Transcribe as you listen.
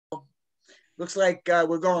Looks like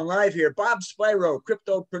we're going live here. Bob Spyro,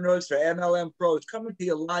 Cryptopreneurs for MLM Pros, coming to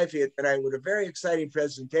you live here tonight with a very exciting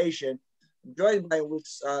presentation. I'm joined by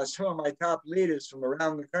some of my top leaders from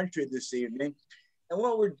around the country this evening. And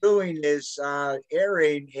what we're doing is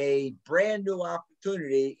airing a brand new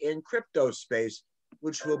opportunity in crypto space,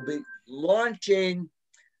 which will be launching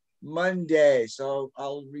Monday. So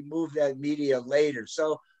I'll remove that media later.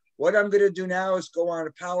 So what I'm going to do now is go on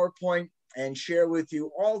a PowerPoint and share with you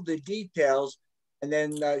all the details, and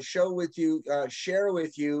then share with you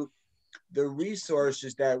the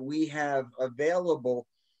resources that we have available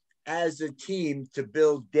as a team to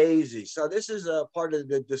build Daisy. So this is a part of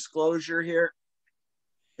the disclosure here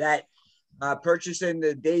that purchasing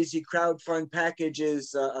the Daisy crowdfund package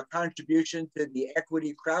is a contribution to the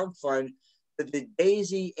equity crowdfund to the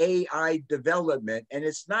Daisy AI development, and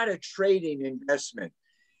it's not a trading investment.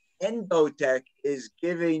 Endotech is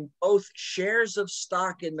giving both shares of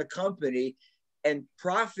stock in the company and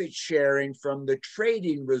profit sharing from the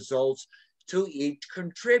trading results to each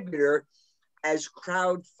contributor as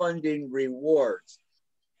crowdfunding rewards.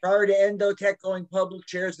 Prior to Endotech going public,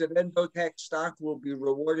 shares of Endotech stock will be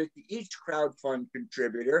rewarded to each crowdfund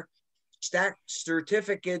contributor. Stack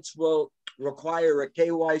certificates will require a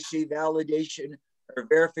KYC validation or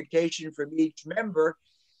verification from each member,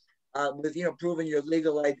 with proving your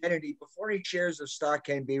legal identity before any shares of stock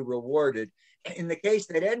can be rewarded. In the case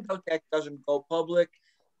that Endotech doesn't go public,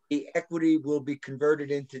 the equity will be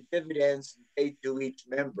converted into dividends and paid to each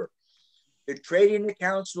member. The trading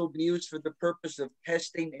accounts will be used for the purpose of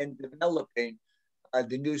testing and developing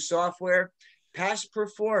the new software. Past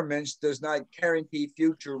performance does not guarantee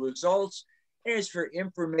future results and is for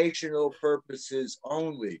informational purposes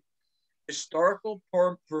only. Historical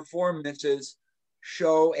performances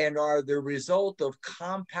show and are the result of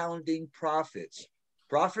compounding profits.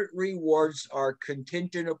 Profit rewards are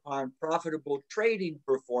contingent upon profitable trading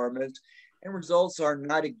performance, and results are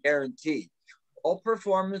not a guarantee. All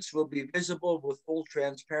performance will be visible with full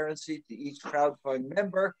transparency to each crowdfund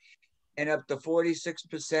member, and up to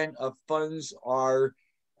 46% of funds are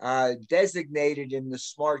designated in the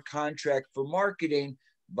smart contract for marketing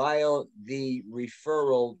via the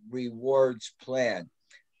referral rewards plan.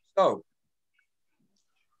 So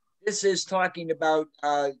this is talking about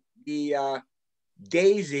the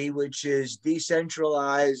DAISY, which is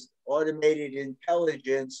Decentralized Automated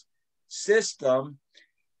Intelligence System.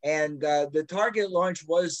 And the target launch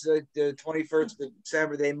was the 21st of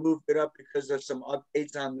December. They moved it up because of some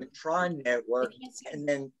updates on the Tron network. And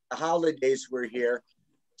then the holidays were here.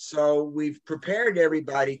 So we've prepared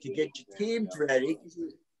everybody to get your teams ready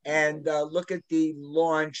and look at the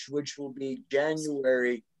launch, which will be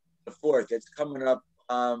January the 4th. It's coming up,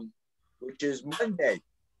 which is Monday.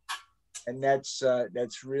 And that's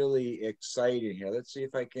really exciting here. Let's see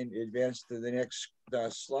if I can advance to the next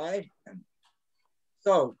slide.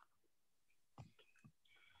 So,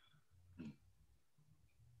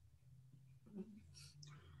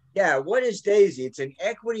 yeah, what is Daisy? It's an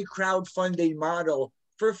equity crowdfunding model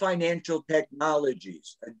for financial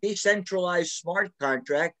technologies, a decentralized smart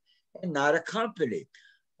contract and not a company.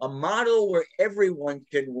 A model where everyone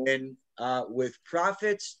can win with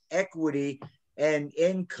profits, equity, and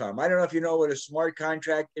income. I don't know if you know what a smart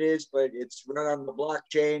contract is, but it's run on the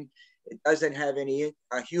blockchain. It doesn't have any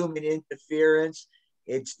human interference.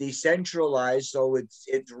 It's decentralized, so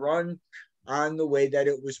it's run on the way that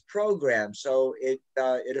it was programmed. So it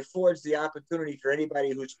affords the opportunity for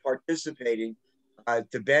anybody who's participating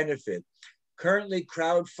to benefit. Currently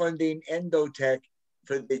crowdfunding Endotech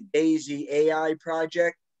for the Daisy AI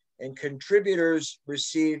project, and contributors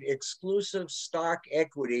receive exclusive stock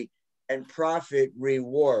equity and profit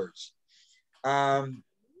rewards.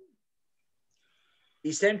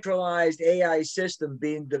 Decentralized AI system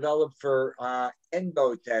being developed for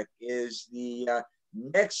Endotech is the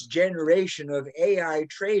next generation of AI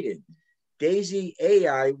trading. Daisy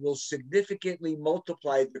AI will significantly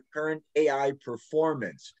multiply the current AI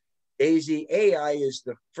performance. Daisy AI is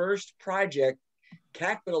the first project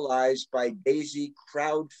capitalized by Daisy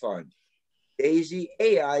Crowdfund. Daisy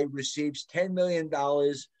AI receives $10 million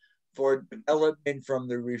for development from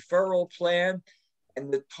the referral plan,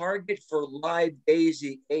 and the target for live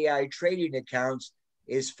Daisy AI trading accounts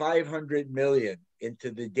is $500 million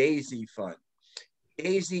into the Daisy Fund.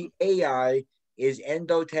 Daisy AI is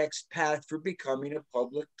Endotech's path for becoming a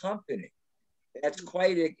public company. That's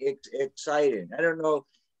quite exciting. I don't know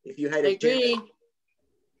if you had I agree.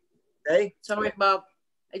 Hey? Sorry, Bob.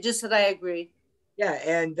 I just said I agree. Yeah,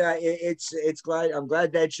 and I'm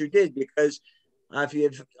glad that you did, because if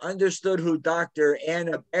you've understood who Dr.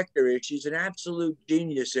 Anna Becker is, she's an absolute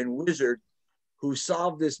genius and wizard who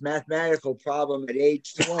solved this mathematical problem at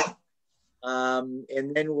age 20,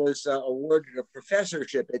 and then was awarded a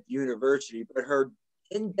professorship at the university. But her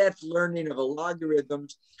in-depth learning of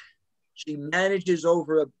algorithms, she manages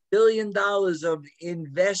over $1 billion of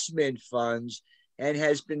investment funds and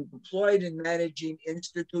has been deployed in managing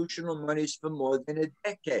institutional monies for more than a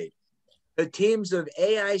decade. The teams of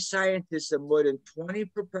AI scientists have more than 20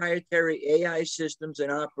 proprietary AI systems in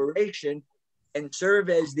operation and serve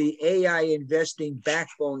as the AI investing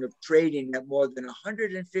backbone of trading at more than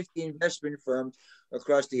 150 investment firms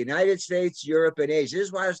across the United States, Europe, and Asia. This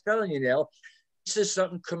is why I was telling you, Neil, this is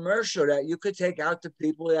something commercial that you could take out to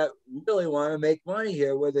people that really want to make money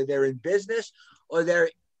here, whether they're in business or they're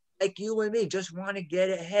like you and me, just want to get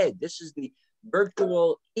ahead. This is the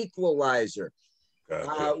virtual equalizer.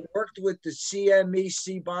 Gotcha. Worked with the CME,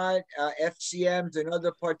 CBOT, FCMs, and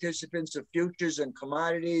other participants of futures and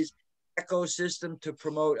commodities ecosystem to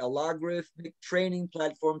promote a logarithmic training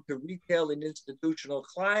platform to retail and institutional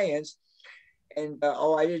clients. And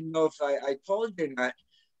I didn't know if I told you or not,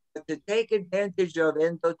 but to take advantage of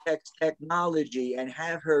Endotech's technology and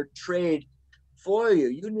have her trade for you,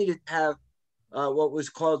 you needed to have what was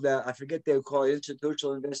called, I forget they would call it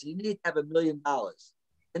institutional investing. You need to have $1 million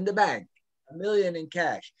in the bank, $1 million in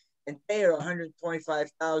cash, and pay her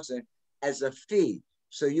 $125,000 as a fee,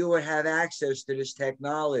 so you would have access to this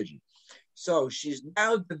technology. So she's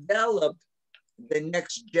now developed the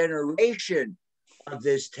next generation of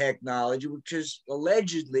this technology, which is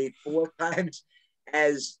allegedly 4 times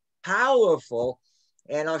as powerful.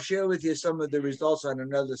 And I'll share with you some of the results on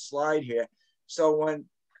another slide here. So when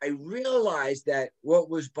I realized that what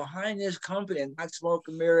was behind this company, and not smoke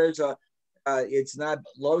and mirrors, it's not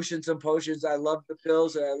lotions and potions. I love the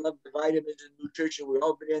pills and I love the vitamins and nutrition. We've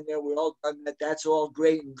all been in there. We've all done that. That's all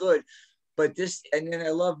great and good. But this, and then I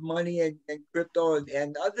love money and crypto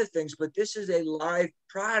and other things, but this is a live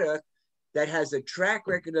product that has a track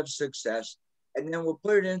record of success. And then we'll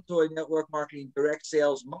put it into a network marketing direct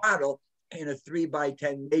sales model in a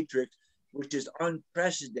 3x10 matrix, which is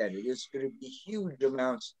unprecedented. It's going to be huge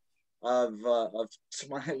amounts of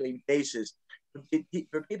smiling faces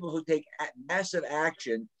for people who take massive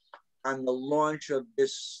action on the launch of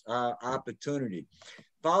this opportunity.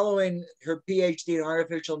 Following her PhD in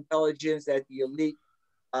artificial intelligence at the elite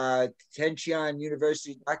Tsinghua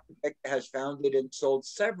University, Dr. Becker has founded and sold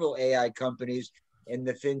several AI companies in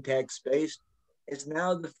the fintech space. Is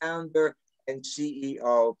now the founder and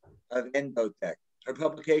CEO of Endotech. Her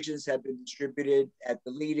publications have been distributed at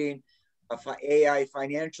the leading AI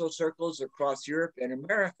financial circles across Europe and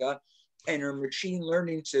America, and her machine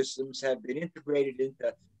learning systems have been integrated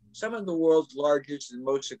into some of the world's largest and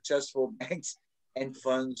most successful banks and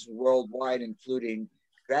funds worldwide, including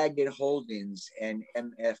Dragon Holdings and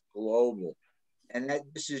MF Global. And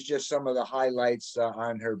this is just some of the highlights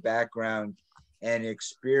on her background and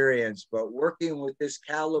experience. But working with this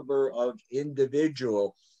caliber of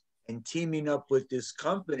individual and teaming up with this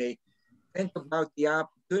company, think about the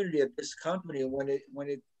opportunity of this company when it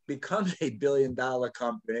becomes a $1 billion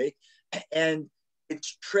company and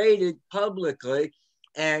it's traded publicly.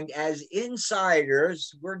 And as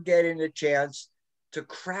insiders, we're getting a chance to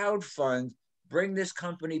crowdfund, bring this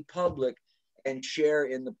company public, and share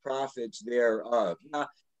in the profits thereof. Now,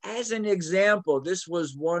 as an example, this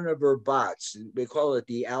was one of her bots. We call it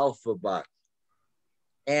the Alpha bot.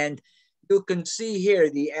 And you can see here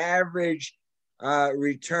the average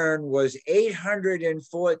return was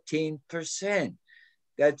 814%.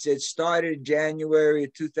 It started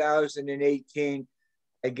January 2018.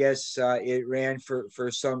 I guess it ran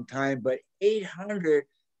for some time, but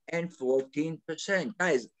 814%.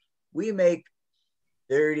 Guys, we make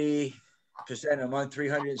 30% a month,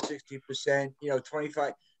 360%,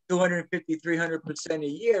 25, 250, 300% a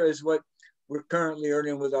year is what we're currently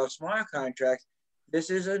earning with our smart contracts. This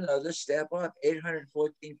is another step up,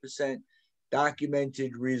 814%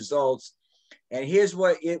 documented results. And here's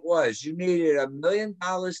what it was. You needed $1 million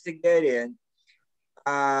to get in.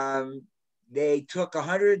 They took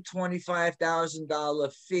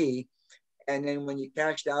 $125,000 fee. And then when you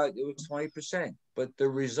cashed out, it was 20%. But the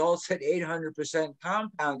results at 800%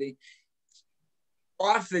 compounding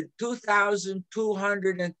offered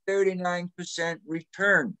 2,239%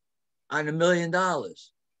 return on $1 million.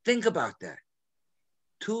 Think about that.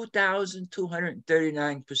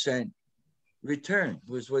 2,239% return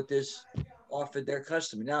was what this offered their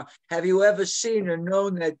customer. Now, have you ever seen or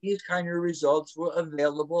known that these kind of results were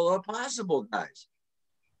available or possible, guys?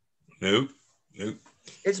 Nope.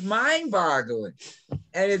 It's mind-boggling.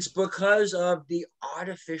 And it's because of the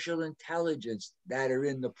artificial intelligence that are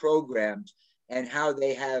in the programs and how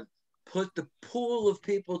they have put the pool of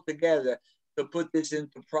people together to put this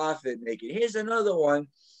into profit making. Here's another one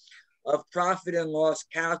of profit and loss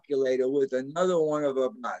calculator with another one of our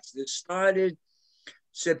bots. This started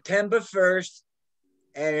September 1st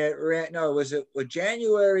and it ran, no, was it was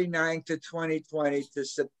January 9th to 2020 to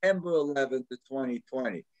September 11th to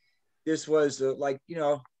 2020. This was like, you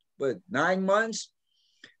know, what, 9 months?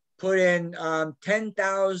 Put in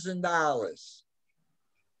 $10,000.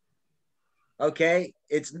 Okay,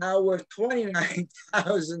 it's now worth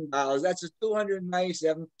 $29,000. That's a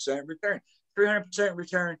 297% return, 300%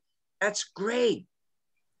 return. That's great.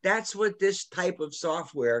 That's what this type of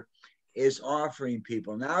software is offering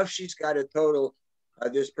people. Now she's got a total,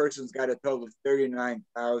 this person's got a total of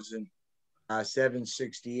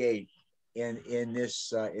 39,768 in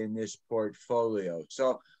this portfolio.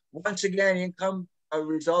 So once again, income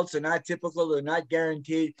results are not typical, they're not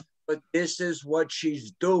guaranteed, but this is what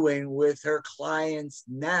she's doing with her clients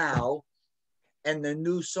now. And the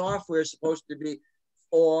new software is supposed to be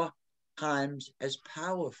 4 times as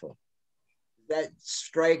powerful. That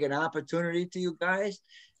strike an opportunity to you guys?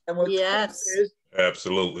 And what yes, cool is,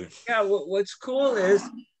 absolutely. Yeah, what's cool is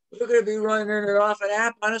we're going to be running it off an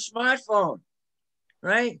app on a smartphone,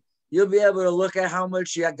 right? You'll be able to look at how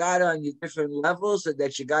much you got on your different levels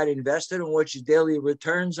that you got invested and what your daily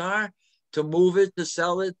returns are, to move it, to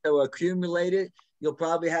sell it, to accumulate it. You'll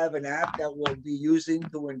probably have an app that we'll be using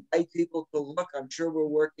to invite people to look. I'm sure we're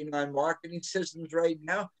working on marketing systems right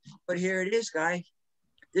now, but here it is, guys.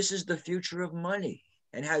 This is the future of money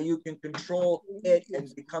and how you can control it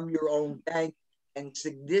and become your own bank and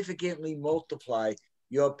significantly multiply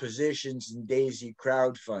your positions in Daisy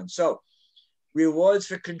crowdfund. So rewards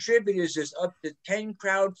for contributors is up to 10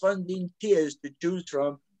 crowdfunding tiers to choose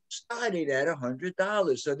from, starting at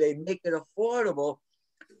 $100. So they make it affordable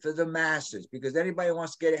for the masses, because anybody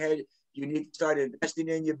wants to get ahead, you need to start investing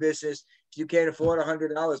in your business. If you can't afford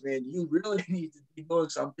 $100, man, you really need to be doing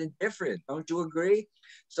something different. Don't you agree?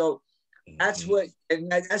 So that's what,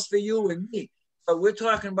 and that's for you and me. But we're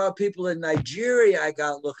talking about people in Nigeria. I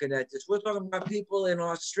got looking at this. We're talking about people in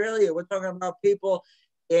Australia. We're talking about people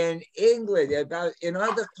in England, about in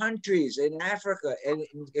other countries, in Africa, and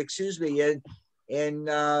excuse me, in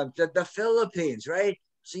the Philippines, right?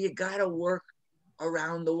 So you got to work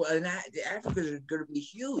around the world. And Africa is going to be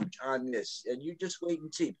huge on this, and you just wait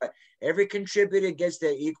and see. But every contributor gets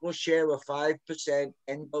their equal share of 5%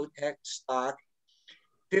 Endotech stock.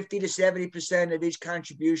 50 to 70% of each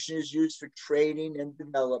contribution is used for training and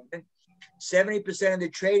development. 70% of the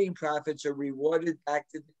trading profits are rewarded back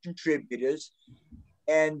to the contributors,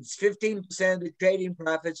 and 15% of the trading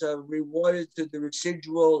profits are rewarded to the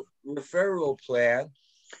residual referral plan.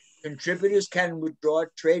 Contributors can withdraw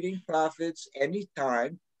trading profits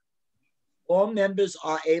anytime. All members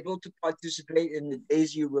are able to participate in the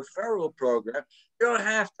Daisy referral program. You don't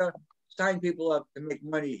have to sign people up to make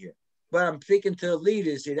money here. But I'm speaking to the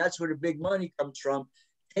leaders here. That's where the big money comes from,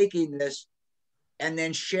 taking this and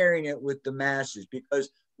then sharing it with the masses,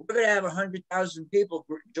 because we're going to have 100,000 people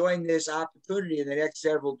join this opportunity in the next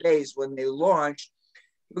several days when they launch.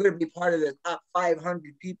 We're going to be part of the top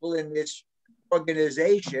 500 people in this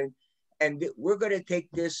organization, and we're going to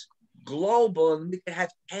take this global, and we can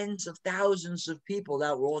have tens of thousands of people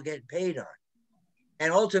that we're all getting paid on.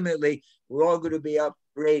 And ultimately, we're all going to be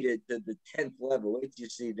upgraded to the 10th level. Wait till you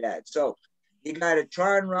see that. So you got a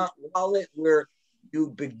Tron wallet where you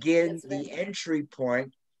begin the entry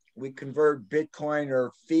point. We convert Bitcoin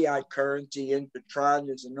or fiat currency into Tron.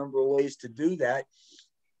 There's a number of ways to do that.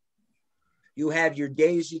 You have your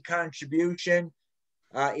Daisy contribution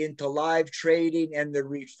into live trading and the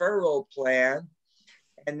referral plan.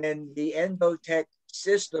 And then the Endotech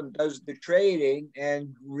system does the trading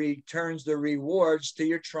and returns the rewards to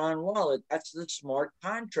your Tron wallet. That's the smart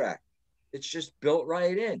contract. It's just built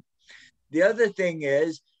right in. The other thing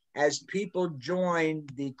is, as people join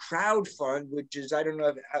the crowd fund, which is, I don't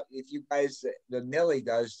know if you guys, the Nelly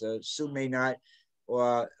does, Sue may not,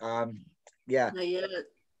 or yeah. Not yet.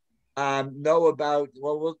 Know about,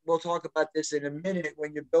 well, we'll talk about this in a minute.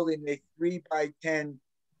 When you're building a 3x10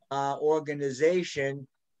 organization,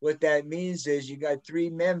 what that means is you got 3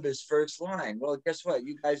 members first line. Well, guess what?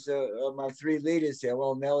 You guys are my 3 leaders here.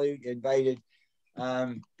 Well, Nelly invited.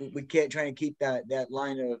 We can't try and keep that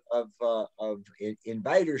line of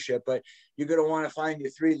invitership, but you're going to want to find your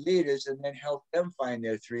 3 leaders and then help them find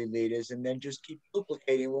their 3 leaders, and then just keep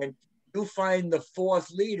duplicating. When you find the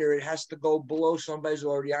 4th leader, it has to go below somebody's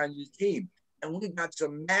already on your team. And we got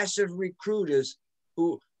some massive recruiters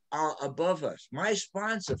who are above us. My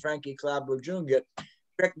sponsor, Frankie Clabro Jr.,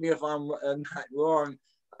 correct me if I'm not wrong,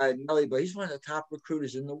 Nelly, but he's one of the top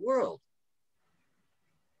recruiters in the world.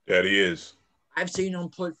 That he is. I've seen them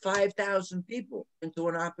put 5,000 people into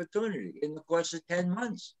an opportunity in the course of 10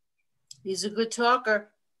 months. He's a good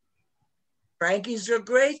talker. Frankie's a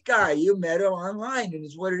great guy. You met him online, and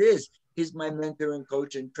it's what it is. He's my mentor and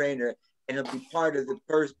coach and trainer, and he'll be part of the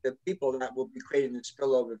people that will be creating the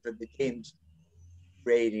spillover for the team's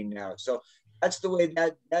rating now. So that's the way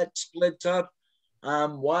that splits up.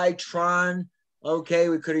 Why Tron? Okay,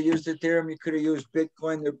 we could have used Ethereum. We could have used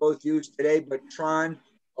Bitcoin. They're both used today, but Tron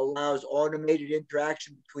allows automated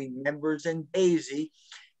interaction between members and Daisy.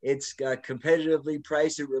 It's competitively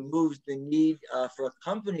priced. It removes the need for a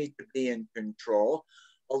company to be in control,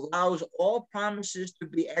 allows all promises to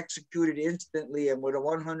be executed instantly and with a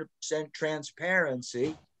 100%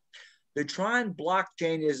 transparency. The Tron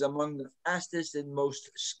blockchain is among the fastest and most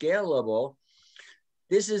scalable.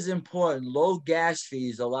 This is important. Low gas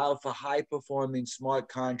fees allow for high-performing smart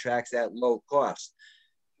contracts at low cost.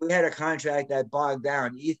 We had a contract that bogged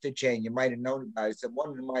down, EtherChain, you might have known about it. It's one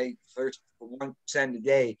of my first 1% a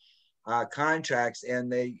day contracts,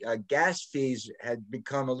 and the gas fees had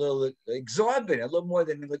become a little exorbitant, a little more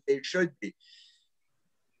than what they should be.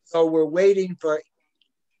 So we're waiting for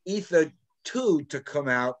Ether 2 to come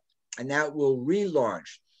out, and that will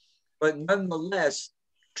relaunch. But nonetheless,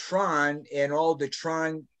 Tron and all the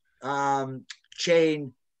Tron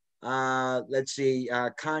chain, contracts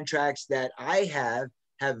that I have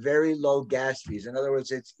very low gas fees. In other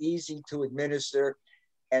words, it's easy to administer,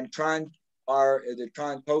 and the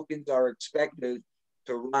Tron tokens are expected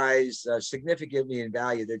to rise significantly in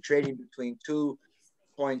value. They're trading between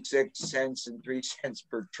 2.6 cents and 3 cents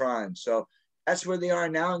per Tron. So that's where they are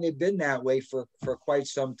now, and they've been that way for quite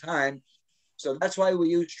some time. So that's why we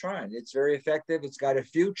use Tron. It's very effective. It's got a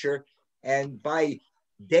future. And by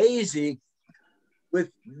Daisy,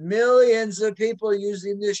 with millions of people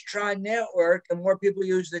using this Tron network, and more people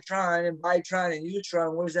use the Tron and buy Tron and use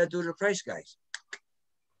Tron, what does that do to the price, guys?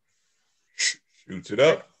 Shoots it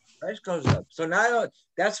up. Price goes up. So now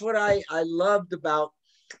that's what I loved about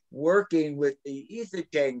working with the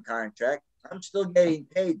EtherChain contract. I'm still getting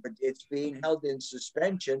paid, but it's being held in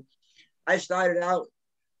suspension. I started out,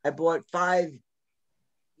 I bought 5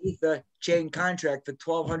 Ether chain contract for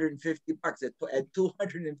 $1,250 at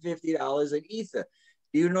 $250 an Ether.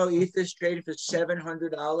 Do you know Ether's trading for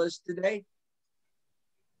 $700 today?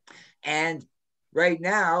 And right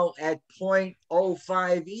now at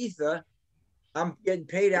 0.05 Ether, I'm getting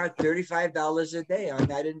paid out $35 a day on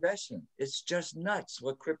that investment. It's just nuts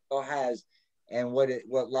what crypto has and what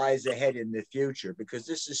lies ahead in the future, because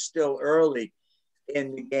this is still early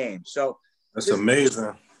in the game. So that's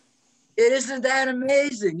amazing. It isn't that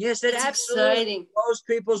amazing. Yes, it absolutely exciting. Most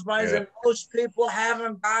people's minds, and most people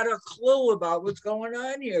haven't got a clue about what's going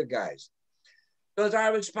on here, guys. So it's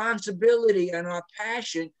our responsibility and our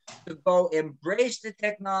passion to go embrace the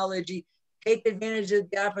technology, take advantage of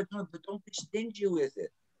the opportunity, but don't be stingy with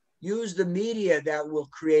it. Use the media that we'll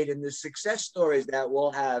create and the success stories that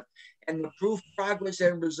we'll have and the proof, progress,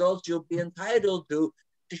 and results you'll be entitled to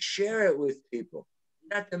share it with people.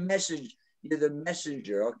 You're not the message, you're the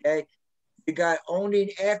messenger, okay? You got owning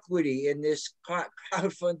equity in this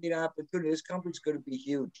crowdfunding opportunity. This company's going to be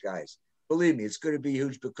huge, guys. Believe me, it's going to be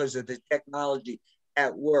huge because of the technology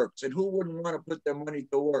that works. And who wouldn't want to put their money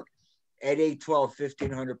to work at 8, 12,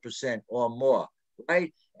 1,500% or more,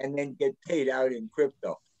 right? And then get paid out in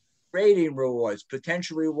crypto. Trading rewards,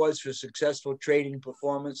 potential rewards for successful trading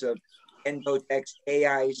performance of Endotech's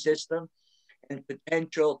AI system, and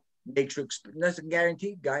potential matrix, nothing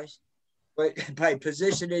guaranteed, guys. But by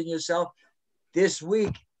positioning yourself this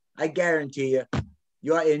week, I guarantee you,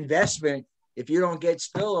 your investment, if you don't get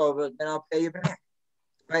spillover, then I'll pay you back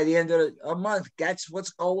by the end of a month. That's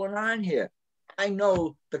what's going on here. I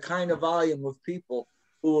know the kind of volume of people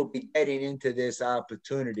who will be getting into this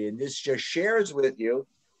opportunity. And this just shares with you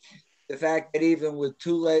the fact that even with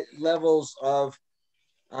 2 levels of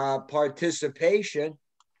participation,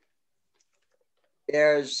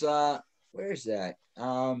 there's, where's that?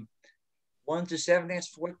 1 to 7,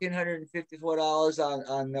 that's $1,454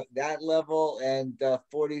 on that level, and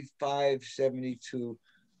 $45.72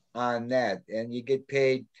 on that. And you get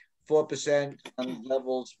paid 4% on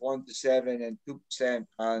levels 1 to 7 and 2%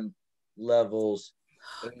 on levels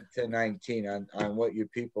 8 to 19 on what your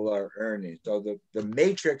people are earning. So the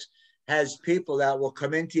matrix has people that will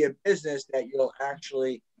come into your business that you'll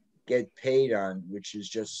actually get paid on, which is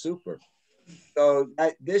just super. So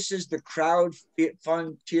this is the crowd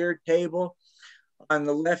fund tier table. On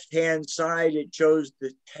the left-hand side, it shows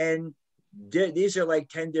the 10. These are like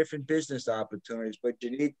 10 different business opportunities, but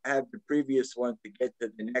you need to have the previous one to get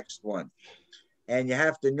to the next one. And you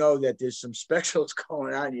have to know that there's some specials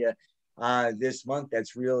going on here. this month.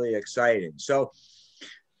 That's really exciting. So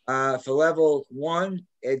for level 1,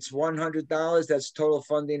 it's $100. That's total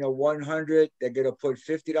funding of $100. They're going to put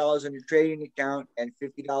 $50 in your trading account and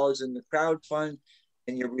 $50 in the crowd fund,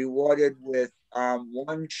 and you're rewarded with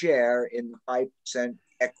 1 share in the 5%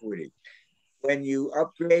 equity. When you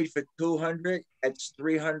upgrade for 200, that's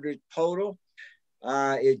 300 total.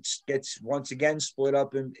 It gets once again split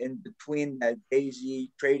up in between that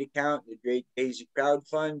Daisy trade account, the Daisy crowd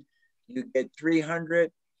fund. You get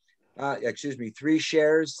 300. 3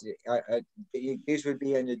 shares. These would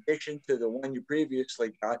be in addition to the one you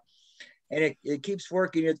previously got. And it keeps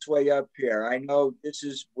working its way up here. I know this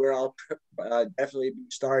is where I'll definitely be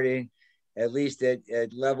starting at least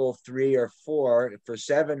at level 3 or 4 for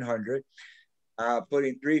 700,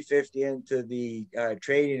 putting 350 into the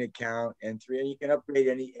trading account and you can upgrade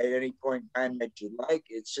at any point in time that you like.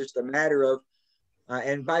 It's just a matter of,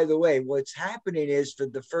 and by the way, what's happening is for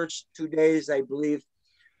the first 2 days, I believe,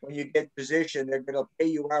 when you get positioned, they're going to pay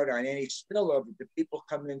you out on any spillover. The people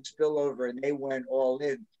come in spillover and they went all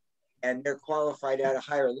in and they're qualified at a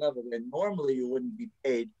higher level than normally you wouldn't be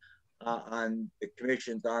paid on the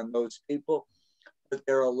commissions on those people. But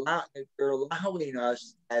they're allowing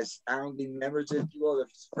us as founding members, if you will, the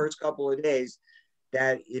first couple of days,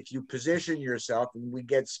 that if you position yourself and we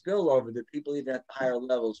get spillover, the people even at the higher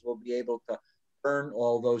levels will be able to earn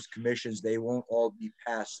all those commissions. They won't all be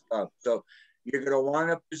passed up. So you're going to want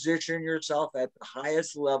to position yourself at the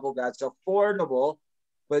highest level that's affordable,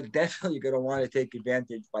 but definitely you're going to want to take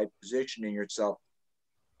advantage by positioning yourself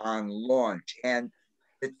on launch. And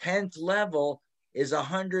the 10th level is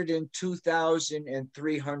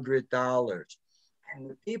 $102,300. And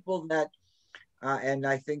the people that, and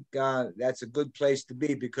I think that's a good place to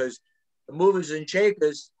be, because the movers and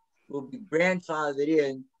shakers will be grandfathered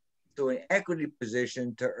in to an equity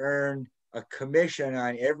position to earn a commission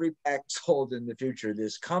on every pack sold in the future of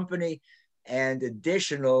this company and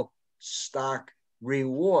additional stock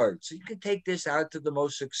reward. So you can take this out to the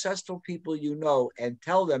most successful people you know and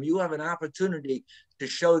tell them you have an opportunity to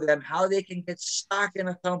show them how they can get stock in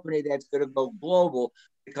a company that's going to go global,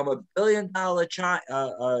 become a billion-dollar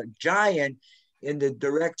giant in the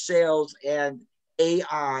direct sales and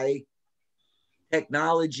AI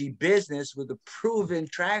technology business with a proven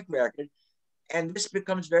track record. And this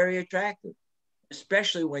becomes very attractive,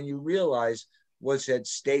 especially when you realize what's at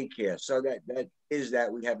stake here. So that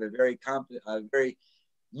we have a very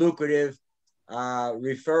lucrative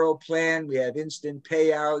referral plan. We have instant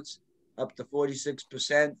payouts up to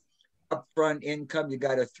 46% upfront income. You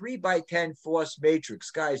got a 3x10 force matrix,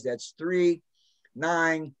 guys. That's 3,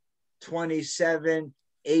 9, 27,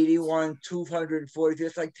 81, 240.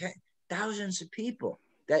 It's like thousands of people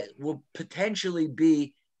that will potentially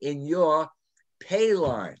be in your pay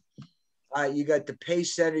line. You got the pay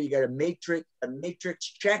center, you got a matrix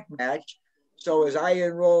check match. So as I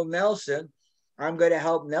enroll Nelson, I'm going to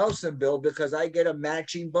help Nelson build because I get a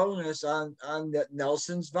matching bonus on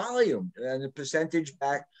Nelson's volume and the percentage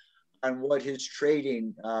back on what his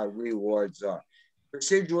trading rewards are.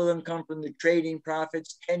 Residual income from the trading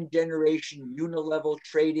profits, 10-generation unilevel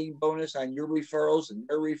trading bonus on your referrals and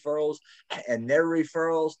their referrals and their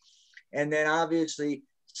referrals. And then obviously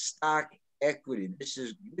stock equity.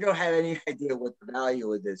 We don't have any idea what the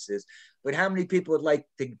value of this is, but how many people would like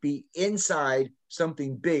to be inside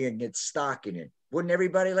something big and get stock in it? Wouldn't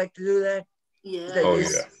everybody like to do that? Yeah.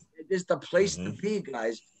 This is the place to be,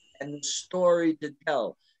 guys, and the story to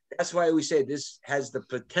tell. That's why we say this has the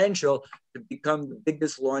potential to become the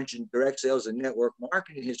biggest launch in direct sales and network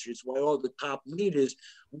marketing history. It's why all the top leaders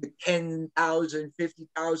with 10,000,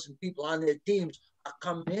 50,000 people on their teams are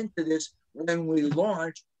coming into this when we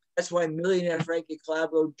launch. That's why millionaire Frankie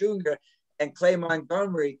Calabro Jr. and Clay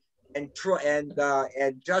Montgomery and Troy and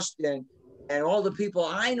Justin and all the people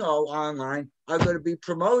I know online are going to be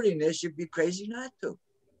promoting this. You'd be crazy not to,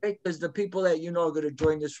 right? Because the people that you know are going to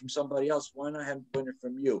join this from somebody else. Why not have them join it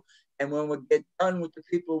from you? And when we get done with the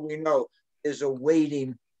people we know, there's a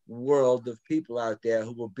waiting world of people out there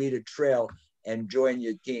who will beat a trail and join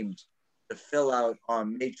your teams to fill out our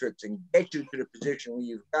matrix and get you to the position where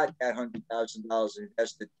you've got that $100,000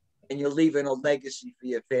 invested and you're leaving a legacy for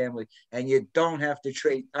your family and you don't have to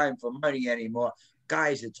trade time for money anymore.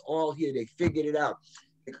 Guys, it's all here. They figured it out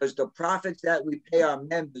because the profits that we pay our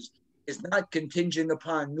members is not contingent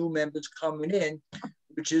upon new members coming in,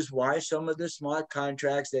 which is why some of the smart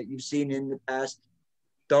contracts that you've seen in the past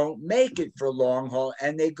don't make it for long haul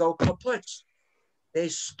and they go kaput. They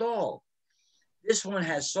stall. This one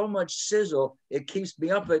has so much sizzle, it keeps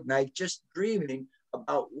me up at night just dreaming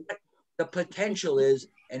about what the potential is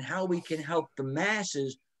and how we can help the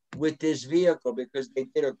masses with this vehicle because they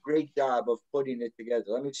did a great job of putting it together.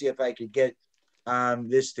 Let me see if I could get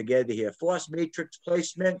this together here. Force matrix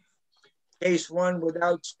placement, case one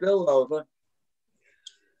without spillover.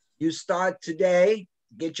 You start today,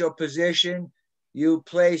 get your position, you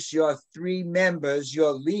place your 3 members,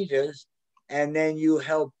 your leaders, and then you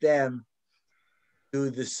help them do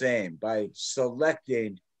the same by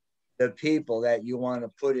selecting the people that you want to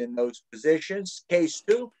put in those positions. Case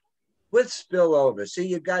two, with spillover. See,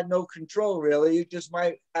 you got no control really. You just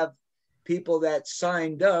might have people that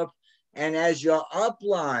signed up, and as your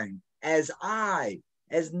upline, as I,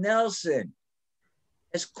 as Nelson,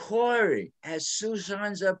 as Corey, as Sue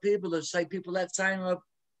signs up people, it's like people that sign up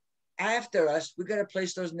after us, we got to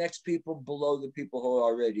place those next people below the people who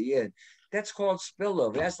are already in. That's called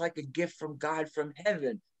spillover. That's like a gift from God from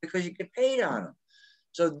heaven because you get paid on them.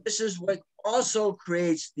 So this is what also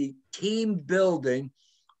creates the team building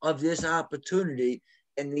of this opportunity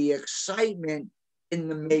and the excitement in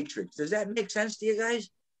the matrix. Does that make sense to you guys?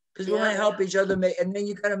 Because we want to help each other make, and then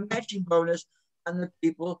you got a matching bonus on the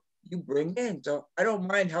people you bring in. So I don't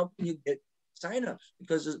mind helping you get signups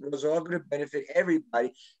because those are all going to benefit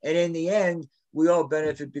everybody. And in the end, we all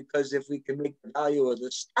benefit because if we can make the value of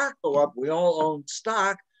the stock go up, we all own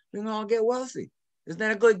stock, we can all get wealthy. Isn't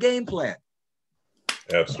that a good game plan?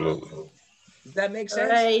 Absolutely. Does that make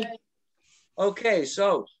sense? Right. Okay,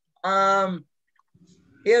 so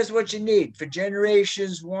here's what you need. For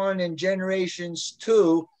generations 1 and generations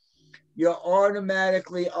 2, you're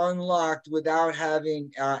automatically unlocked without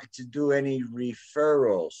having to do any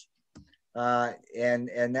referrals.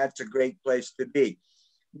 And that's a great place to be.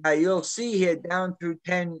 Now you'll see here down through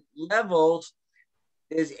 10 levels,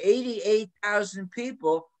 there's 88,000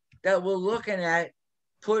 people that we're looking at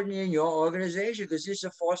putting in your organization because it's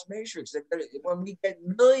a force matrix. When we get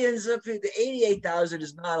millions of people, 88,000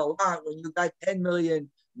 is not a lot when you got 10 million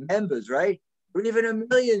members, right? Or even 1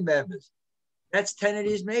 million members. That's 10 of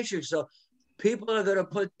these matrix. So people are going to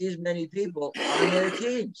put these many people on their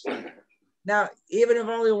teams. Now, even if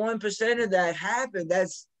only 1% of that happened,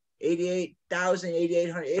 that's 88,000,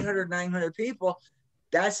 8,800, 800, 900 people.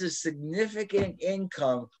 That's a significant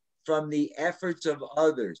income from the efforts of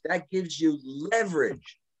others. That gives you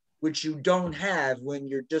leverage, which you don't have when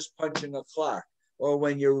you're just punching a clock or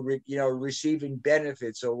when you're receiving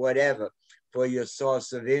benefits or whatever for your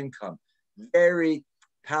source of income. Very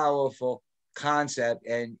powerful concept,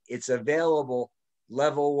 and it's available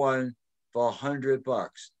level 1 for $100.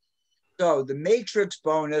 So the matrix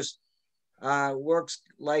bonus works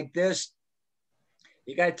like this.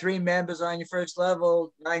 You got 3 members on your first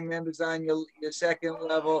level, 9 members on your second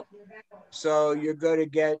level. So you're going to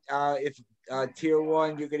get, if tier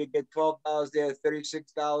 1, you're going to get $12 there,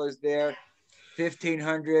 $36 there,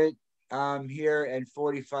 $1,500 here, and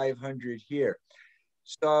 $4,500 here.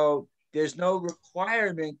 So there's no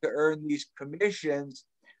requirement to earn these commissions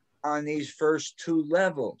on these first 2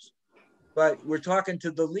 levels. But we're talking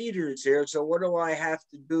to the leaders here. So what do I have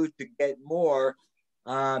to do to get more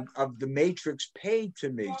of the matrix paid to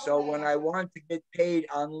me? So when I want to get paid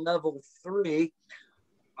on level 3,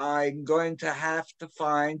 I'm going to have to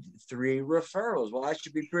find 3 referrals. Well, that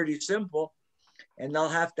should be pretty simple. And they'll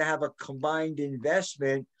have to have a combined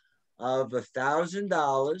investment of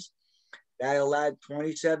 $1,000. That'll add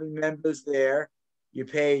 27 members there. You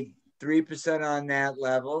pay 3% on that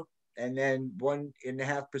level, and then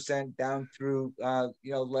 1.5% down through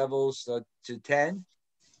levels to 10.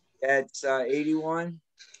 That's 81.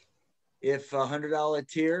 If $100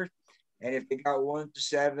 tier, and if they got 1 to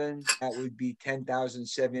 7, that would be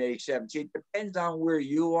 10,787. See, it depends on where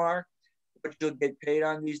you are, what you'll get paid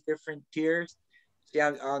on these different tiers. See,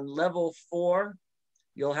 on level 4,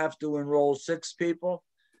 you'll have to enroll 6 people.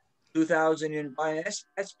 2,000 in finance,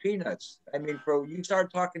 that's peanuts. I mean, you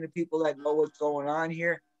start talking to people that know what's going on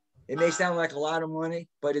here, it may sound like a lot of money,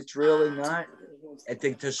 but it's really not. I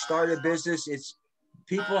think to start a business, it's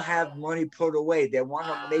people have money put away. They want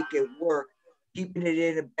to make it work. Keeping it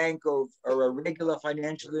in a bank or a regular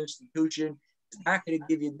financial institution is not going to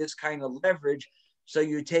give you this kind of leverage. So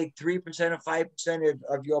you take 3% or 5%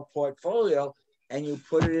 of your portfolio and you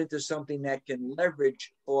put it into something that can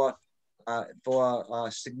leverage for a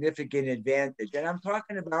significant advantage. And I'm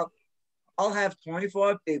talking about, I'll have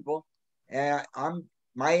 24 people, and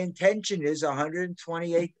my intention is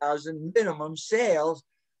 128,000 minimum sales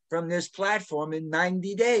from this platform in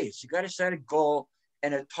 90 days. You got to set a goal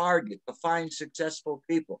and a target to find successful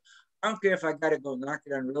people. I don't care if I got to go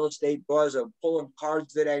knocking on real estate doors or pulling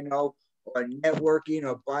cards that I know or networking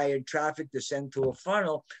or buying traffic to send to a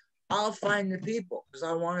funnel. I'll find the people because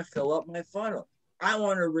I want to fill up my funnel. I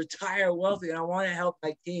want to retire wealthy, and I want to help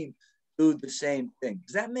my team do the same thing.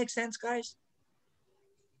 Does that make sense, guys?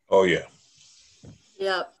 Oh, yeah.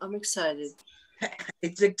 Yeah, I'm excited.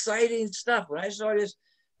 It's exciting stuff. When I saw this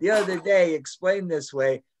the other day explained this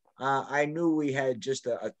way, I knew we had just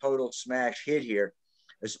a total smash hit here,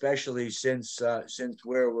 especially since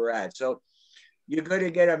where we're at. So you're going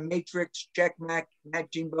to get a matrix check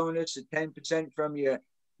matching bonus at 10% from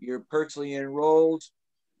your personally enrolled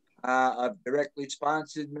of directly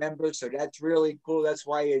sponsored members. So that's really cool. That's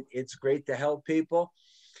why it's great to help people.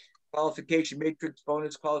 Qualification matrix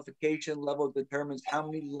bonus qualification level determines how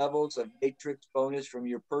many levels of matrix bonus from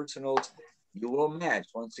your personals you will match.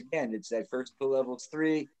 Once again, it's that first two levels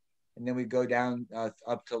 3, and then we go down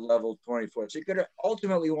up to level 24. So you're going to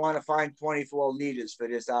ultimately want to find 24 leaders for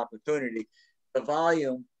this opportunity. The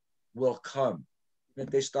volume will come. If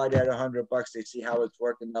they start at $100, they see how it's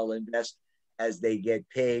working, they'll invest as they get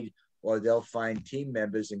paid, or they'll find team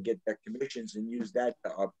members and get their commissions and use that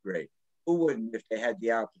to upgrade. Who wouldn't if they had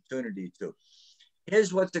the opportunity to?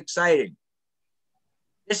 Here's what's exciting.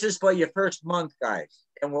 This is for your first month, guys,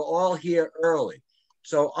 and we're all here early.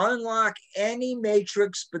 So unlock any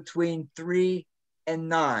matrix between 3 and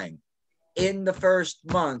 9 in the first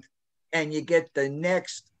month, and you get the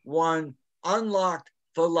next one unlocked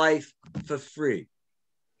for life for free.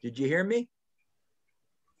 Did you hear me?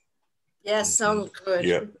 Yes, sounds good.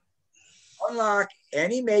 Yeah. Unlock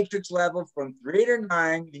any matrix level from 3 to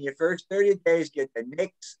 9 in your first 30 days, get the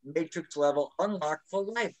next matrix level unlocked for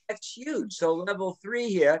life. That's huge. So level 3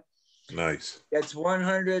 here. Nice. That's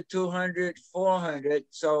 100, 200, 400.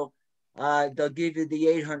 So they'll give you the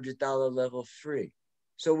 $800 level free.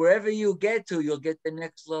 So wherever you get to, you'll get the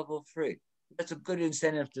next level free. That's a good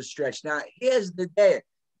incentive to stretch. Now, here's the day.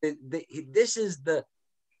 This is the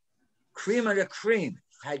cream of the cream.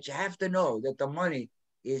 You have to know that the money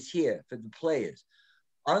is here for the players.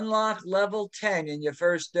 Unlock level 10 in your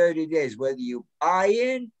first 30 days, whether you buy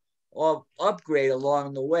in or upgrade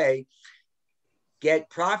along the way.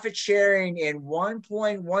 Get profit sharing in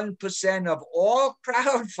 1.1% of all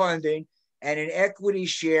crowdfunding and an equity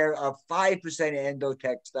share of 5% of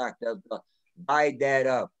Endotech stock. They'll divide that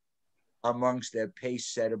up amongst their pace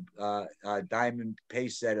set of diamond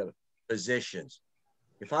pace set of positions.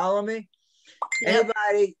 You follow me? Yep.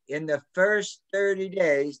 Anybody in the first 30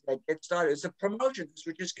 days that gets started, it's a promotion because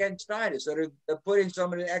we're just getting started. So they're putting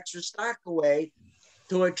some of the extra stock away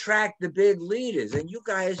to attract the big leaders. And you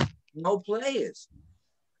guys know players.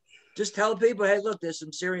 Just tell people, hey, look, there's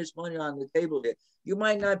some serious money on the table here. You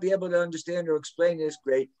might not be able to understand or explain this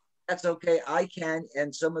great. That's okay. I can,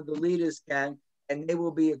 and some of the leaders can, and they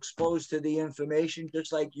will be exposed to the information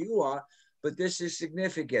just like you are. But this is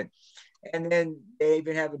significant. And then they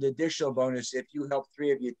even have an additional bonus. If you help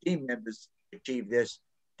 3 of your team members achieve this,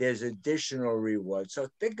 there's additional reward. So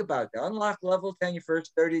think about that. Unlock level 10 your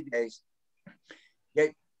first 30 days.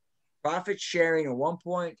 Get profit sharing of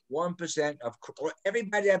 1.1% of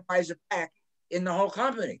everybody that buys a pack in the whole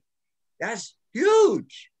company. That's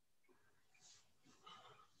huge.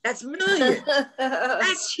 That's millions.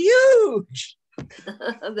 That's huge.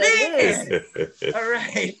 That is. All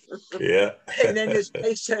right. Yeah. And then this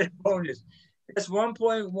base set bonus. That's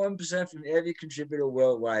 1.1% from every contributor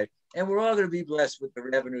worldwide. And we're all going to be blessed with the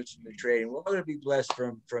revenues from the trading. We're all going to be blessed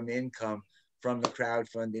from income from the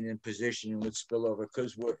crowdfunding and positioning with spillover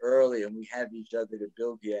because we're early and we have each other to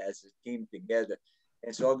build here as a team together. And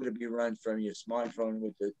it's all going to be run from your smartphone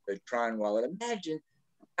with the Tron wallet. Imagine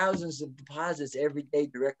thousands of deposits every day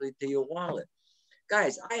directly to your wallet.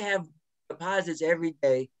 Guys, I have deposits every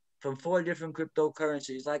day from 4 different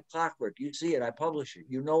cryptocurrencies like clockwork. You see it, I publish it.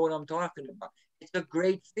 You know what I'm talking about. It's a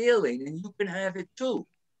great feeling, and you can have it too.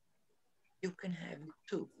 You can have it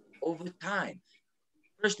too over time.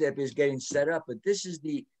 First step is getting set up, but this is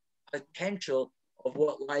the potential of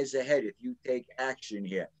what lies ahead if you take action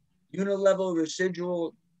here. Unilevel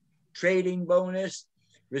residual trading bonus.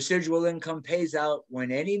 Residual income pays out when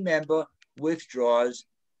any member withdraws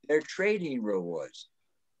their trading rewards.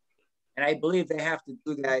 And I believe they have to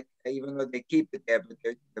do that even though they keep it there, but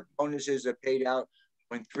the bonuses are paid out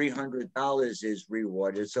when $300 is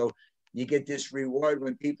rewarded. So you get this reward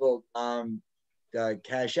when people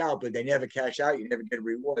cash out, but they never cash out, you never get a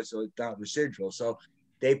reward, so it's not residual. So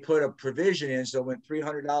they put a provision in, so when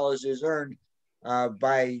 $300 is earned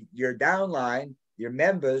by your downline, your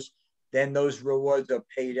members, then those rewards are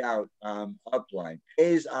paid out upline.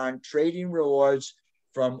 Pays on trading rewards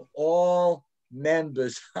from all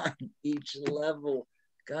members on each level.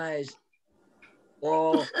 Guys,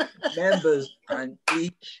 all members on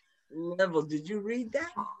each level. Did you read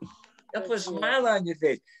that? That put a smile on your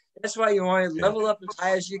face. That's why you want to level up as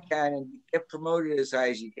high as you can and get promoted as high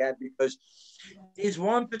as you can, because these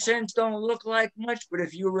 1% don't look like much. But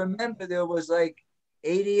if you remember, there was like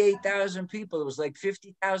 88,000 people. It was like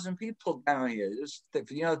 50,000 people down here. There's,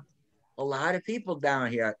 a lot of people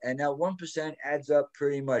down here. And that 1% adds up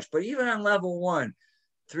pretty much. But even on level one,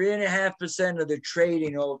 3.5% of the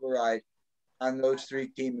trading override on those 3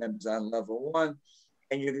 team members on level one.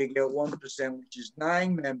 And you're going to get 1%, which is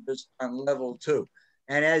 9 members on level 2.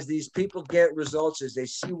 And as these people get results, as they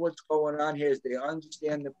see what's going on here, as they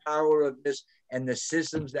understand the power of this and the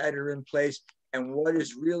systems that are in place and what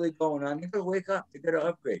is really going on, they're going to wake up, they're going to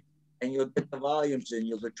upgrade, and you'll get the volumes and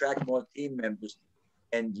you'll attract more team members,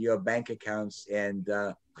 and your bank accounts and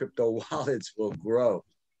crypto wallets will grow.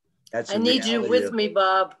 That's I need you with me,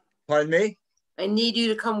 Bob. Pardon me? I need you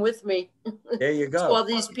to come with me. There you go. To all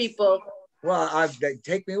these people. Well,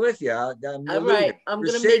 take me with you. All right. I'm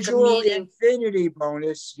going to make a meeting. Infinity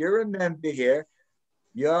bonus. You're a member here.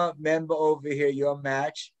 You're a member over here. Your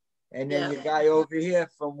match. And then your guy over here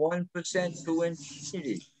from 1% to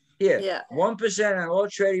infinity. Here, 1% on all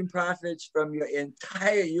trading profits from your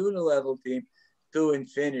entire Unilevel team to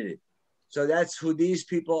infinity. So that's who these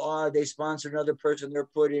people are. They sponsor another person. They're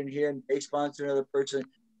put in here, and they sponsor another person.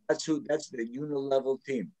 That's the Unilevel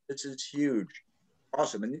team. This is huge.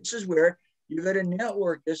 Awesome. And this is where you got to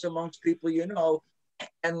network this amongst people you know,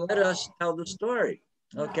 and let us tell the story.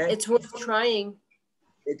 Okay, it's worth trying.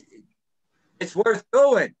 It's worth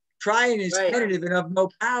doing. Trying is tentative and of no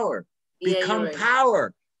power. Become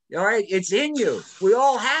power. All right, it's in you. We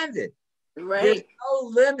all have it. Right. There's no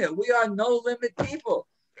limit. We are no limit people.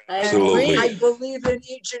 Absolutely. I believe in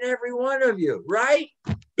each and every one of you. Right?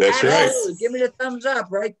 That's Absolutely. right. Give me the thumbs up,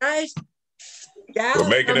 right, guys? We're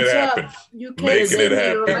making it happen. You can't see me,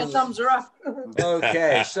 but my thumbs are up.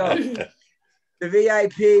 Okay, so the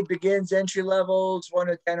VIP begins entry levels, 1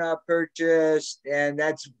 to 10 are purchased, and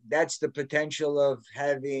that's the potential of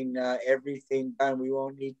having everything done. We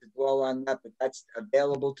won't need to dwell on that, but that's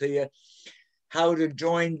available to you. How to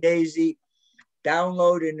join Daisy.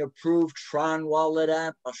 Download an approved Tron wallet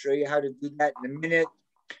app. I'll show you how to do that in a minute.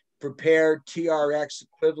 Prepare TRX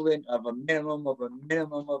equivalent of a minimum of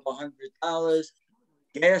 $100.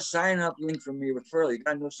 Get a sign-up link from me referral. You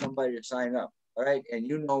got to know somebody to sign up, all right? And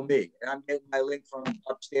you know me. And I'm getting my link from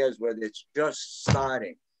upstairs where it's just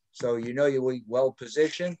starting. So you know you're well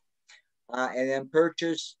positioned. And then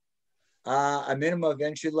purchase a minimum of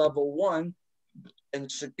entry level 1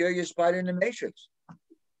 and secure your spot in the matrix.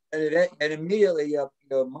 And immediately your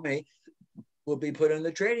money will be put in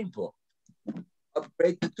the trading pool.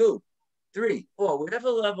 Upgrade to 2, 3, 4, whatever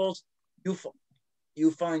levels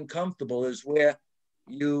you find comfortable is where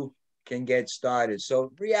you can get started.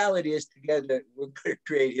 So reality is together, we're going to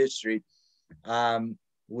create history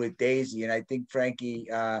with Daisy. And I think Frankie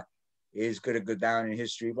is going to go down in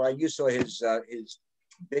history. Well, you saw his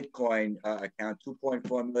Bitcoin account,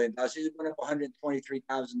 $2.4 million. He's going up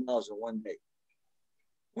 $123,000 in one day.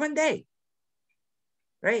 One day,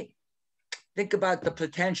 right? Think about the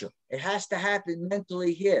potential. It has to happen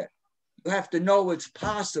mentally here. You have to know it's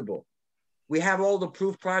possible. We have all the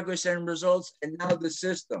proof, progress, and results, and now the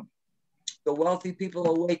system. The wealthy people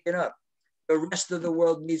are waking up. The rest of the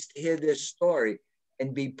world needs to hear this story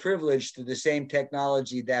and be privileged to the same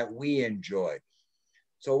technology that we enjoy.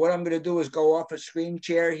 So what I'm going to do is go off a screen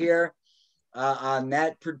share here on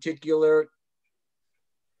that particular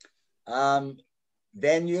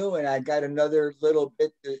venue, and I got another little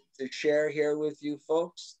bit to share here with you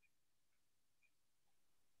folks.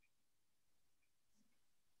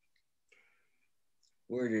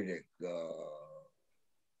 Where did it go?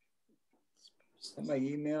 Is that my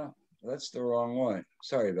email? Well, that's the wrong one.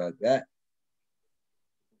 Sorry about that.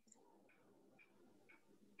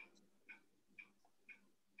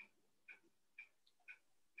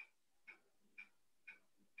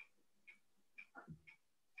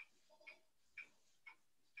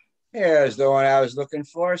 Here's the one I was looking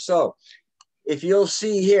for. So if you'll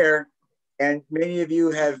see here, and many of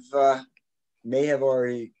you may have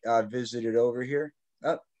already visited over here.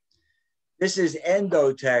 Oh, this is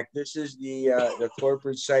Endotech. This is the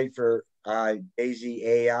corporate site for Daisy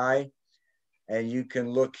AI. And you can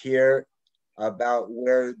look here about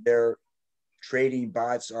where their trading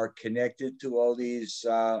bots are connected to all these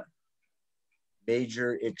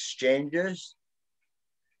major exchanges.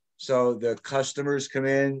 So the customers come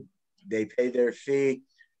in, they pay their fee,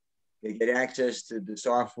 they get access to the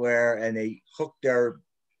software, and they hook their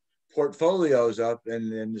portfolios up,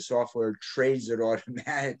 and then the software trades it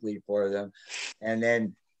automatically for them. And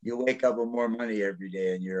then you wake up with more money every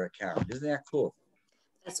day in your account. Isn't that cool?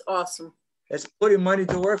 That's awesome. That's putting money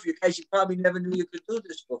to work for you guys. You probably never knew you could do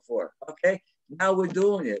this before. Okay. Now we're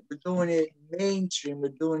doing it. We're doing it mainstream. We're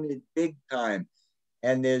doing it big time.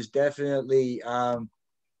 And there's definitely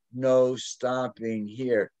no stopping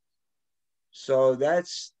here. So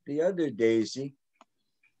that's the other Daisy.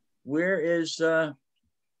 Where is the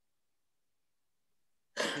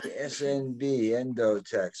SNB,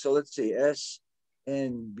 Endotech? So let's see,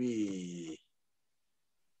 SNB.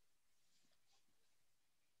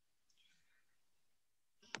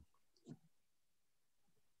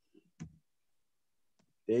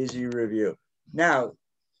 Daisy review. Now,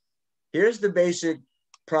 here's the basic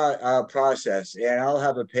process, and I'll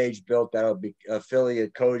have a page built that'll be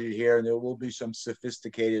affiliate coded here, and there will be some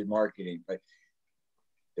sophisticated marketing. But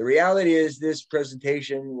the reality is this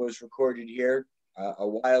presentation was recorded here a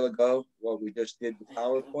while ago. Well, we just did the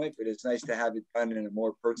PowerPoint, but it's nice to have it done in a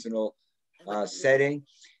more personal setting.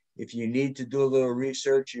 If you need to do a little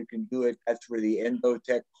research, you can do it. That's where the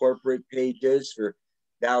Endotech corporate page is for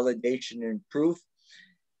validation and proof.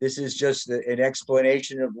 This is just an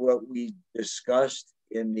explanation of what we discussed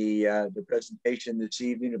in the presentation this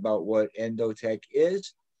evening about what Endotech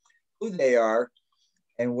is, who they are,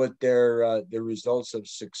 and what their the results of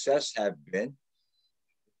success have been.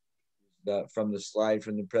 From the slide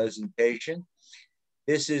from the presentation.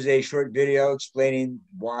 This is a short video explaining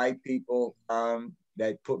why people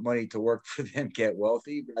that put money to work for them get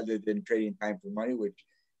wealthy rather than trading time for money, which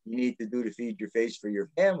you need to do to feed your face for your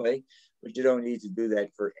family, but you don't need to do that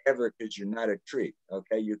forever because you're not a tree,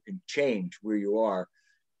 okay? You can change where you are,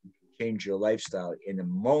 change your lifestyle in a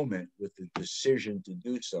moment with the decision to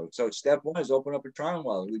do so. So step one is open up a Tron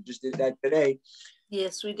wallet. We just did that today.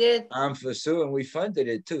 Yes, we did. For Sue, and we funded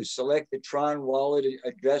it too. Select the Tron wallet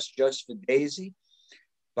address just for Daisy.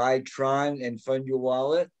 Buy Tron and fund your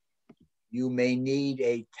wallet. You may need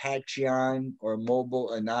a Tachyon or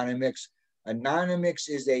Mobile Anonymous. Anonymous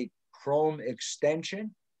is a Chrome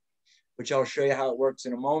extension, which I'll show you how it works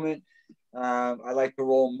in a moment. I like to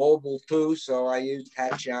roll mobile too, so I use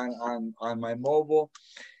Tachyon on my mobile.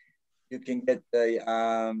 You can get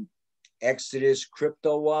the Exodus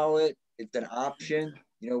crypto wallet. It's an option.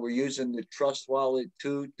 You know, we're using the Trust wallet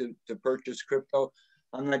too to purchase crypto.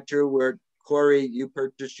 I'm not sure where, Corey, you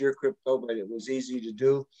purchased your crypto, but it was easy to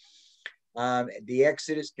do. The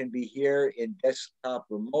Exodus can be here in desktop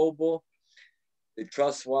or mobile. The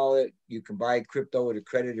Trust wallet, you can buy crypto with a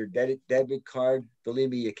credit or debit card. Believe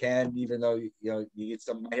me, you can, even though you get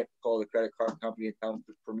some, might have to call the credit card company and tell them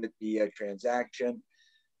to permit the transaction.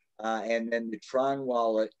 And then the Tron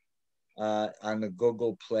wallet on the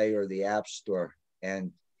Google Play or the App Store.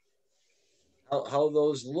 And how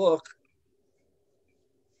those look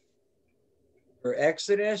for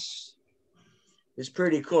Exodus is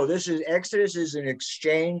pretty cool. Exodus is an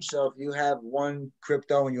exchange. So if you have one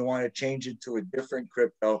crypto and you want to change it to a different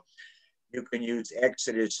crypto, you can use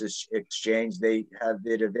Exodus exchange. They have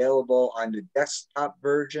it available on the desktop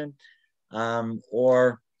version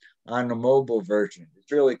or on the mobile version.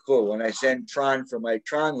 It's really cool. When I send Tron from my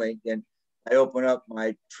Tron link and I open up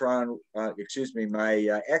my Tron,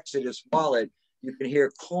 my Exodus wallet, you can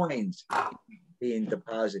hear coins being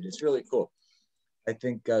deposited. It's really cool. I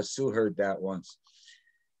think Sue heard that once.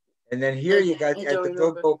 And then here you got at the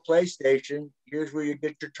Google Play Station, here's where you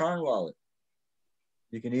get your Tron wallet.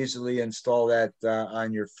 You can easily install that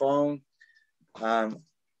on your phone. I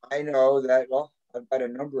know that, well, I've got a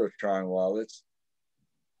number of Tron wallets.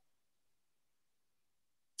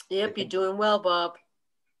 Yep, you're doing well, Bob.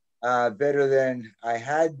 Better than I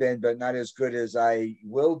had been, but not as good as I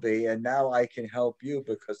will be. And now I can help you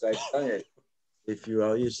because I've done it, if you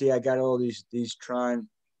will. You see, I got all these Tron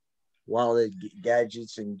wallet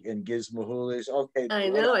gadgets and gizmahoolas. Okay. I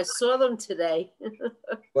know, I saw them today.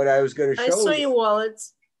 What I was going to show you. I saw your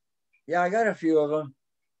wallets. Yeah, I got a few of them.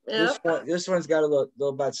 Yep. This one's got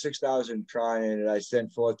about 6,000 Tron in it. I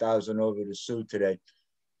sent 4,000 over to Sue today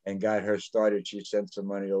and got her started. She sent some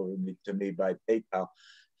money over to me by PayPal.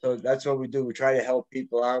 So that's what we do. We try to help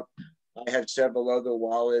people out. I have several other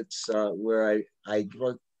wallets where I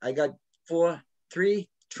got 3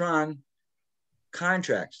 Tron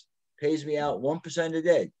contracts. Pays me out 1% a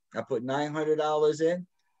day. I put $900 in,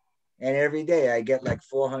 and every day I get like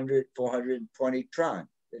 420 Tron.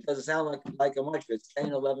 It doesn't sound like a much, but it's $10,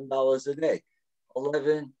 $11 a day.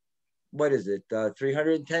 11, what is it?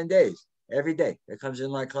 310 days every day. It comes in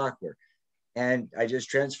like clockwork. And I just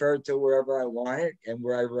transfer it to wherever I want it and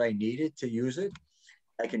wherever I need it to use it.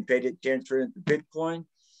 I can transfer it into Bitcoin.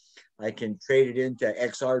 I can trade it into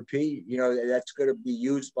XRP. You know, that's going to be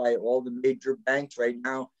used by all the major banks right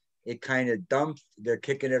now. It kind of dumped. They're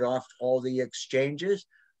kicking it off all the exchanges.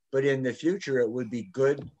 but in the future, it would be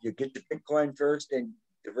good. You get your Bitcoin first and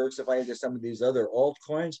diversify into some of these other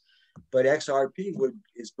altcoins. But XRP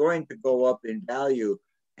is going to go up in value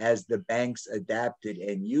as the banks adapt it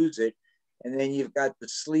and use it. And then you've got the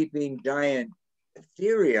sleeping giant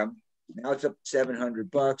Ethereum. Now it's up to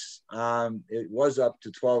 $700. It was up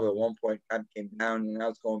to 12 at one point. Time came down, and now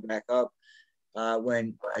it's going back up.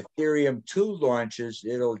 When Ethereum 2 launches,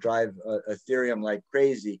 it'll drive Ethereum like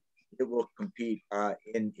crazy. It will compete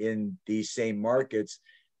in these same markets.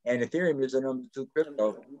 And Ethereum is the number 2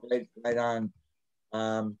 crypto, right on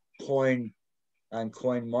CoinMarketCap.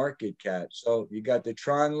 So you got the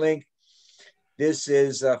Tron link. This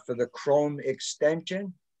is for the Chrome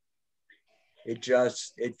extension.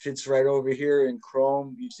 It fits right over here in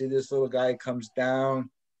Chrome. You see this little guy comes down,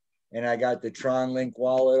 and I got the Tron Link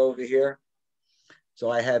wallet over here.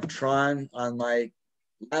 So I have Tron on my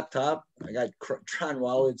laptop. I got Tron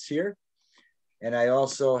wallets here, and I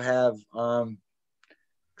also have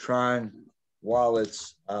Tron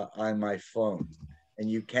wallets on my phone. And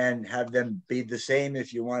you can have them be the same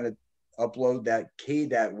if you want to upload that key,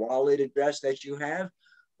 that wallet address that you have,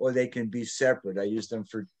 or they can be separate. I use them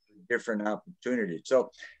for different opportunities.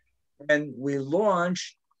 So when we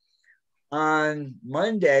launch on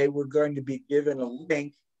Monday, we're going to be given a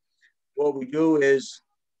link. What we do is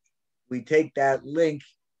we take that link,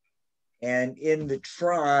 and in the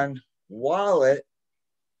Tron wallet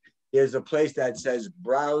is a place that says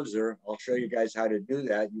browser. I'll show you guys how to do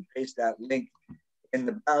that. You paste that link in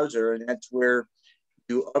the browser, and that's where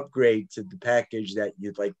you upgrade to the package that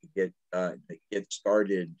you'd like to get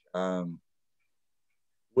started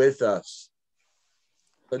with us.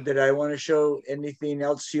 But did I want to show anything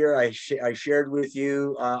else here? I shared with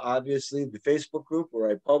you, obviously, the Facebook group where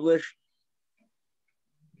I publish.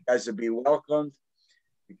 You guys will be welcomed.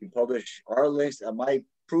 You can publish our links. I might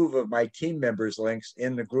approve of my team members' links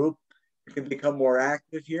in the group. You can become more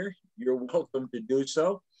active here. You're welcome to do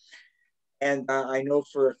so. And I know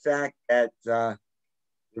for a fact that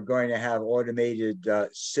we're going to have automated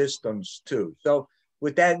systems too. So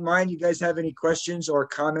with that in mind, you guys have any questions or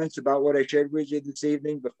comments about what I shared with you this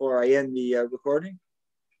evening before I end the recording?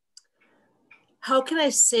 How can I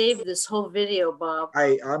save this whole video, Bob?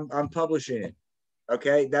 I'm publishing it.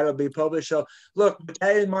 Okay, that'll be published. So look, with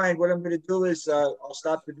that in mind, what I'm going to do is I'll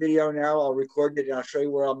stop the video now. I'll record it and I'll show you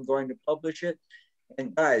where I'm going to publish it.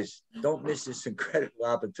 And guys, don't miss this incredible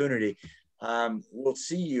opportunity. We'll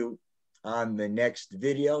see you on the next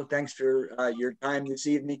video. Thanks for your time this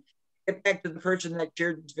evening. Get back to the person that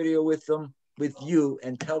shared this video with you,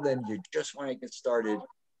 and tell them you just want to get started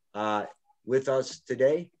with us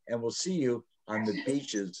today. And we'll see you on the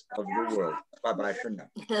beaches of the world. Bye-bye for now.